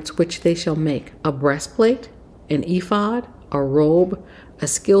garments which they shall make: a breastplate, an ephod, a robe, a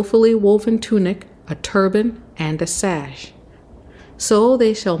skillfully woven tunic, a turban, and a sash. So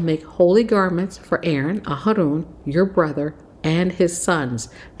they shall make holy garments for Aaron, Aharon, your brother, and his sons,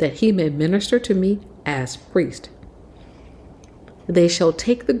 that he may minister to me as priest. They shall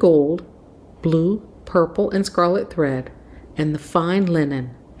take the gold, blue, purple, and scarlet thread, and the fine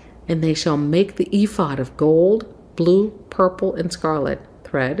linen, and they shall make the ephod of gold, blue, purple, and scarlet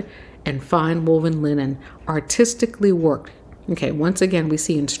thread, and fine woven linen, artistically worked." Okay, once again, we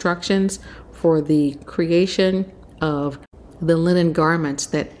see instructions for the creation of the linen garments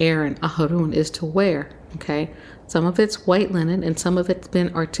that Aaron, Aharon, is to wear. Okay, some of it's white linen, and some of it's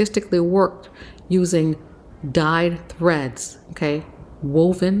been artistically worked using dyed threads, okay,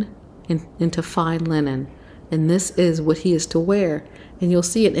 woven into fine linen. And this is what he is to wear. And you'll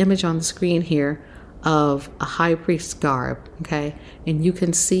see an image on the screen here of a high priest's garb, okay? And you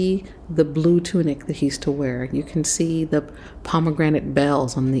can see the blue tunic that he's to wear. You can see the pomegranate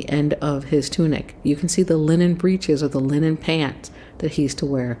bells on the end of his tunic. You can see the linen breeches or the linen pants that he's to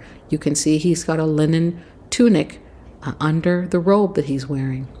wear. You can see he's got a linen tunic under the robe that he's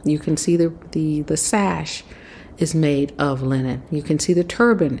wearing. You can see the sash is made of linen. You can see the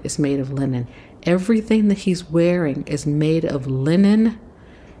turban is made of linen. Everything that he's wearing is made of linen.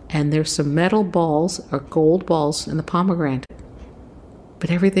 And there's some metal balls or gold balls in the pomegranate. But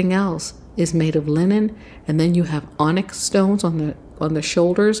everything else is made of linen. And then you have onyx stones on the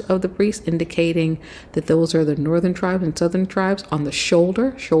shoulders of the priest, indicating that those are the northern tribes and southern tribes. On the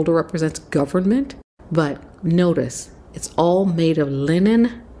shoulder represents government. But notice, it's all made of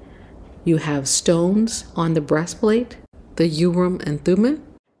linen. You have stones on the breastplate, the Urim and Thummim.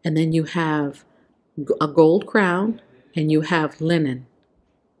 And then you have a gold crown, and you have linen.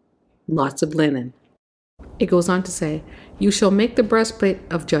 Lots of linen. It goes on to say, "You shall make the breastplate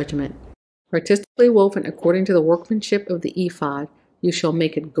of judgment, artistically woven according to the workmanship of the ephod. You shall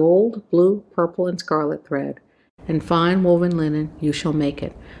make it gold, blue, purple, and scarlet thread, and fine woven linen you shall make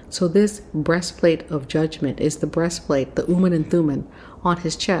it." So this breastplate of judgment is the breastplate, the Urim and Thummim, on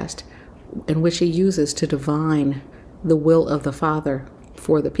his chest, in which he uses to divine the will of the Father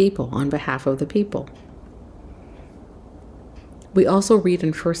for the people, on behalf of the people. We also read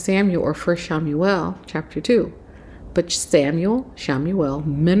in 1 Samuel or 1 Shamuel chapter 2, "But Shamuel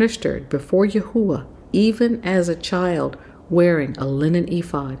ministered before Yahuah, even as a child wearing a linen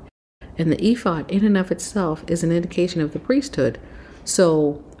ephod." And the ephod in and of itself is an indication of the priesthood.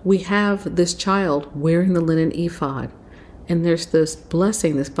 So we have this child wearing the linen ephod. And there's this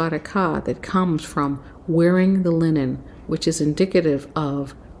blessing, this barakah, that comes from wearing the linen, which is indicative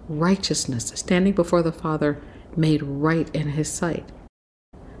of righteousness, standing before the Father made right in his sight.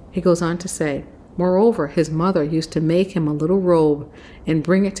 It goes on to say, "Moreover, his mother used to make him a little robe and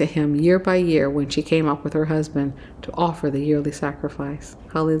bring it to him year by year when she came up with her husband to offer the yearly sacrifice."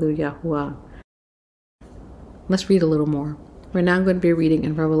 Hallelujah. Yahuah. Let's read a little more. We're now going to be reading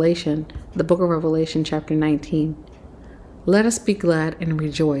in Revelation, the book of Revelation, chapter 19. "Let us be glad and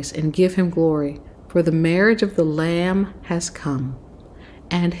rejoice and give him glory, for the marriage of the Lamb has come,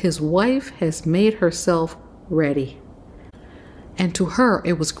 and his wife has made herself ready. And to her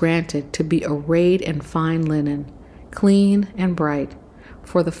it was granted to be arrayed in fine linen, clean and bright,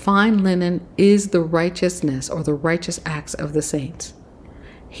 for the fine linen is the righteousness or the righteous acts of the saints.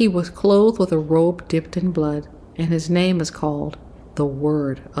 He was clothed with a robe dipped in blood, and his name is called the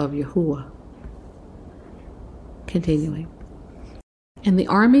Word of Yahuah." Continuing. "And the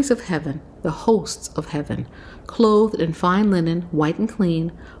armies of heaven, the hosts of heaven, clothed in fine linen, white and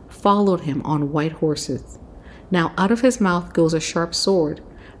clean, followed him on white horses. Now out of his mouth goes a sharp sword,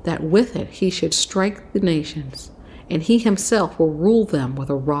 that with it he should strike the nations, and he himself will rule them with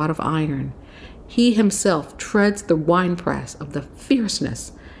a rod of iron. He himself treads the winepress of the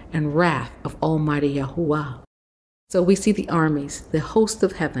fierceness and wrath of Almighty Yahuah. So we see the armies, the host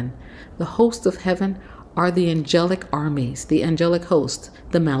of heaven. The host of heaven are the angelic armies, the angelic hosts,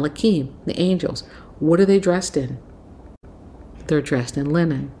 the Malachim, the angels. What are they dressed in? They're dressed in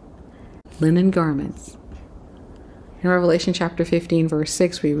linen garments. In Revelation chapter 15, verse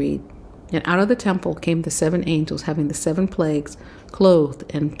 6, we read, "And out of the temple came the 7 angels, having the 7 plagues, clothed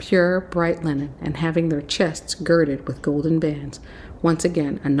in pure bright linen, and having their chests girded with golden bands." Once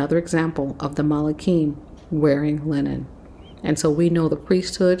again, another example of the Malachim wearing linen. And so we know the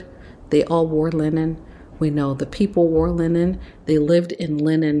priesthood, they all wore linen. We know the people wore linen. They lived in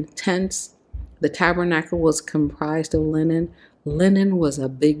linen tents. The tabernacle was comprised of linen. Linen was a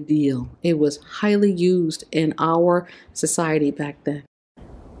big deal. It was highly used in our society back then.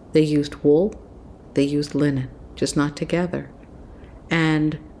 They used wool, they used linen, just not together.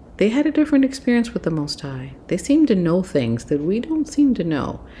 And they had a different experience with the Most High. They seemed to know things that we don't seem to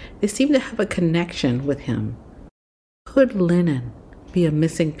know. They seemed to have a connection with Him. Could linen be a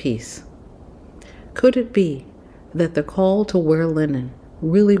missing piece? Could it be that the call to wear linen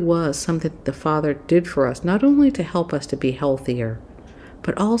really was something that the Father did for us, not only to help us to be healthier,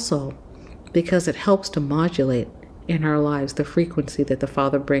 but also because it helps to modulate in our lives the frequency that the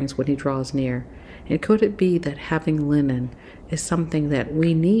Father brings when He draws near? And could it be that having linen is something that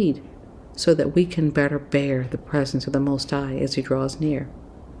we need so that we can better bear the presence of the Most High as He draws near?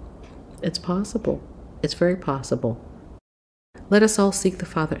 It's possible. It's very possible. Let us all seek the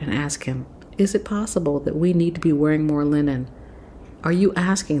Father and ask Him, is it possible that we need to be wearing more linen? Are you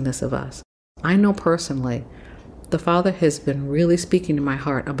asking this of us? I know personally, the Father has been really speaking to my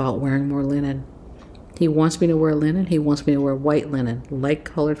heart about wearing more linen. He wants me to wear linen. He wants me to wear white linen,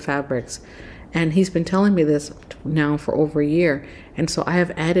 light-colored fabrics. And He's been telling me this now for over a year. And so I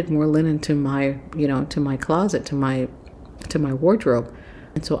have added more linen to my, to my closet, to my wardrobe.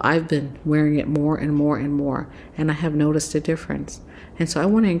 And so I've been wearing it more and more and more. And I have noticed a difference. And so I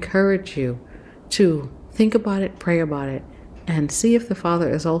want to encourage you to think about it, pray about it, and see if the Father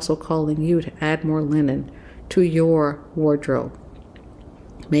is also calling you to add more linen to your wardrobe.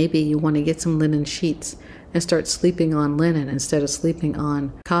 Maybe you want to get some linen sheets and start sleeping on linen instead of sleeping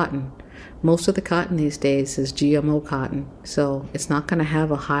on cotton. Most of the cotton these days is GMO cotton, so it's not going to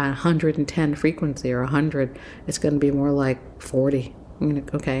have a high 110 frequency or 100. It's going to be more like 40.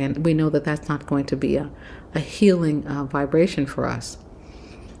 Okay, and we know that that's not going to be a healing vibration for us.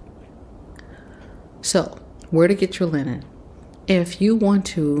 So, where to get your linen? If you want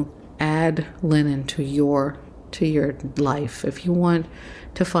to add linen to your life, if you want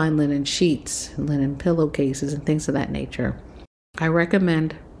to find linen sheets, linen pillowcases, and things of that nature, I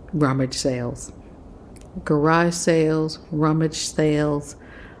recommend rummage sales, garage sales, rummage sales,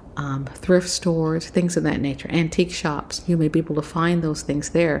 thrift stores, things of that nature, antique shops. You may be able to find those things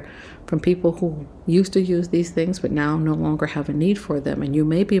there from people who used to use these things but now no longer have a need for them, and you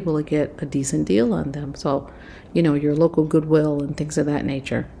may be able to get a decent deal on them. So, your local Goodwill and things of that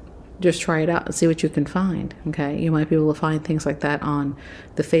nature. Just try it out and see what you can find, okay? You might be able to find things like that on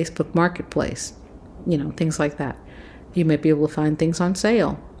the Facebook Marketplace, things like that. You might be able to find things on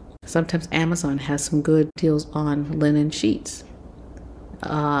sale. Sometimes Amazon has some good deals on linen sheets.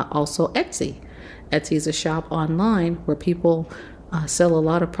 Also Etsy. Etsy is a shop online where people sell a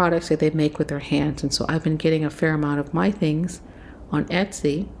lot of products that they make with their hands. And so I've been getting a fair amount of my things on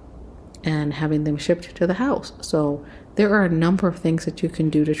Etsy and having them shipped to the house. So there are a number of things that you can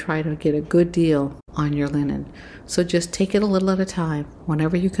do to try to get a good deal on your linen. So just take it a little at a time.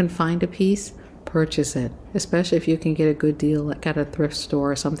 Whenever you can find a piece, purchase it, especially if you can get a good deal like at a thrift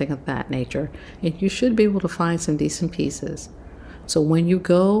store or something of that nature. And you should be able to find some decent pieces. So when you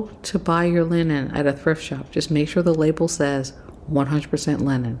go to buy your linen at a thrift shop, just make sure the label says 100%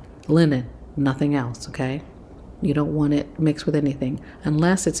 linen. Linen, nothing else, okay? You don't want it mixed with anything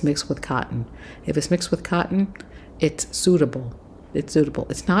unless it's mixed with cotton. If it's mixed with cotton, it's suitable. It's suitable.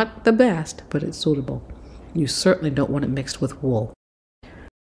 It's not the best, but it's suitable. You certainly don't want it mixed with wool.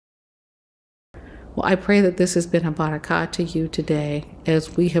 Well, I pray that this has been a barakah to you today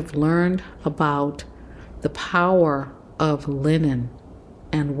as we have learned about the power of linen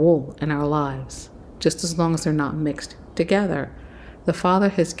and wool in our lives, just as long as they're not mixed together. The Father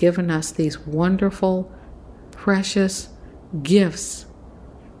has given us these wonderful, precious gifts,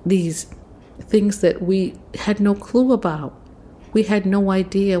 these things that we had no clue about. We had no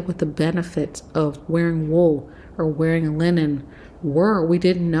idea what the benefits of wearing wool or wearing linen were. We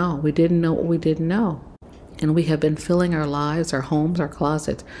didn't know. We didn't know what we didn't know. And we have been filling our lives, our homes, our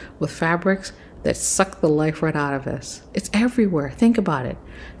closets with fabrics that suck the life right out of us. It's everywhere. Think about it.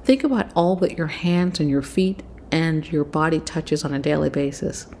 Think about all that your hands and your feet and your body touches on a daily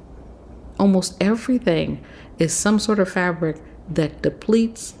basis. Almost everything is some sort of fabric that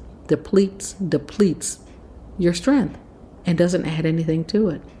depletes your strength and doesn't add anything to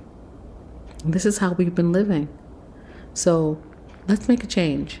it. And this is how we've been living. So let's make a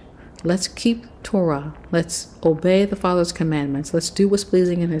change. Let's keep Torah. Let's obey the Father's commandments. Let's do what's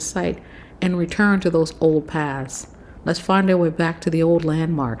pleasing in His sight and return to those old paths. Let's find our way back to the old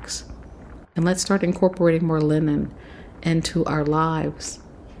landmarks. And let's start incorporating more linen into our lives.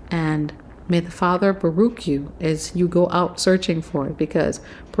 And may the Father baruch you as you go out searching for it, because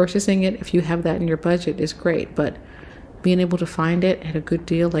purchasing it, if you have that in your budget, is great. But being able to find it at a good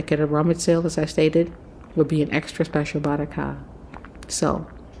deal, like at a rummage sale, as I stated, would be an extra special barakah. So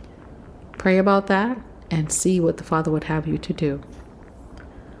pray about that and see what the Father would have you to do.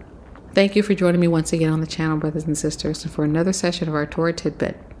 Thank you for joining me once again on the channel, brothers and sisters, and for another session of our Torah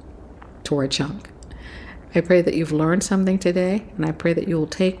Tidbit, Torah Chunk. I pray that you've learned something today, and I pray that you will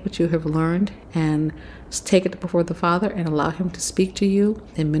take what you have learned and take it before the Father and allow Him to speak to you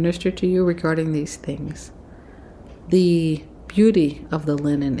and minister to you regarding these things. The beauty of the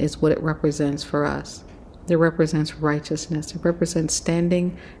linen is what it represents for us. It represents righteousness. It represents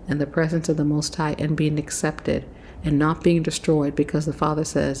standing in the presence of the Most High and being accepted and not being destroyed, because the Father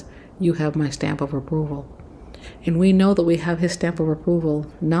says, you have my stamp of approval. And we know that we have His stamp of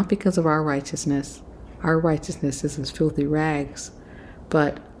approval not because of our righteousness. Our righteousness is as filthy rags,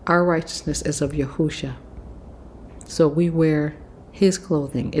 but our righteousness is of Yahuah. So we wear His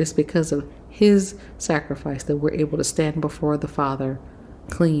clothing. It is because of His sacrifice that we're able to stand before the Father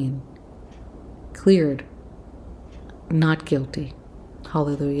clean, cleared, not guilty.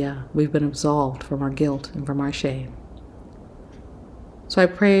 Hallelujah. We've been absolved from our guilt and from our shame. So I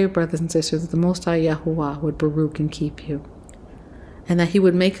pray, brothers and sisters, that the Most High Yahuah would baruch and keep you, and that He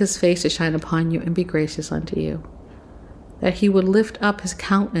would make His face to shine upon you and be gracious unto you, that He would lift up His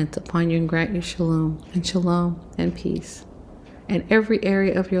countenance upon you and grant you shalom and peace in every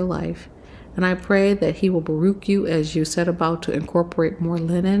area of your life. And I pray that He will baruch you as you set about to incorporate more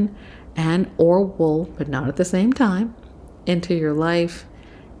linen and or wool, but not at the same time, into your life,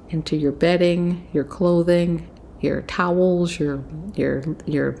 into your bedding, your clothing, your towels, your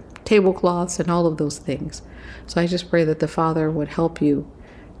tablecloths, and all of those things. So I just pray that the Father would help you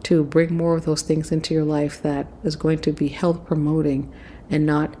to bring more of those things into your life that is going to be health promoting and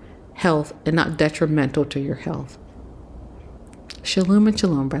not detrimental to your health. Shalom and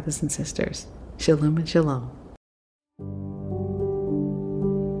shalom, brothers and sisters. Shalom and shalom.